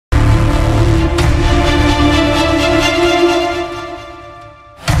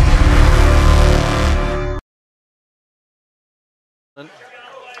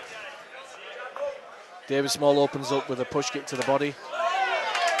David Small opens up with a push kick to the body.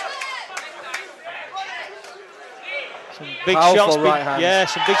 Some big Powerful shots, right hand. Yeah,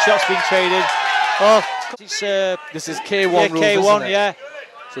 some big shots being traded. Oh, it's, this is K1 yeah, rules, K1, isn't it? yeah.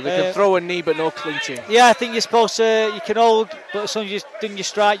 So they can throw a knee but no clinching. Yeah, I think you're supposed to, you can hold, but as soon as you're doing your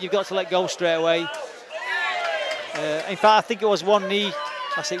strike, you've got to let go straight away. In fact, I think it was one knee.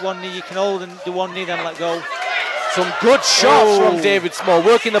 I say one knee you can hold and do one knee, then let go. Some good shots from David Small,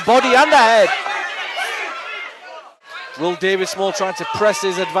 working the body and the head. Will David Small trying to press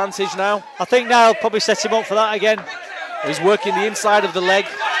his advantage now? I think now I'll probably set him up for that again. He's working the inside of the leg.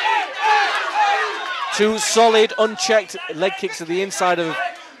 Two solid, unchecked leg kicks to the inside of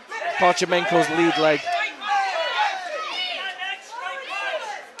Parchomenko's lead leg.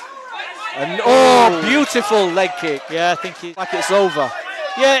 And beautiful leg kick. Yeah, I think like it's over.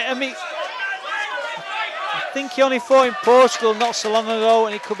 Yeah, I mean, I think he only fought in Portugal not so long ago,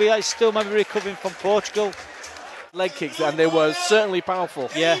 and he could be like still maybe recovering from Portugal. Leg kicks, and they were certainly powerful.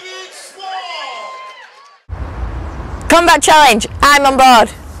 Yeah. Comeback challenge. I'm on board.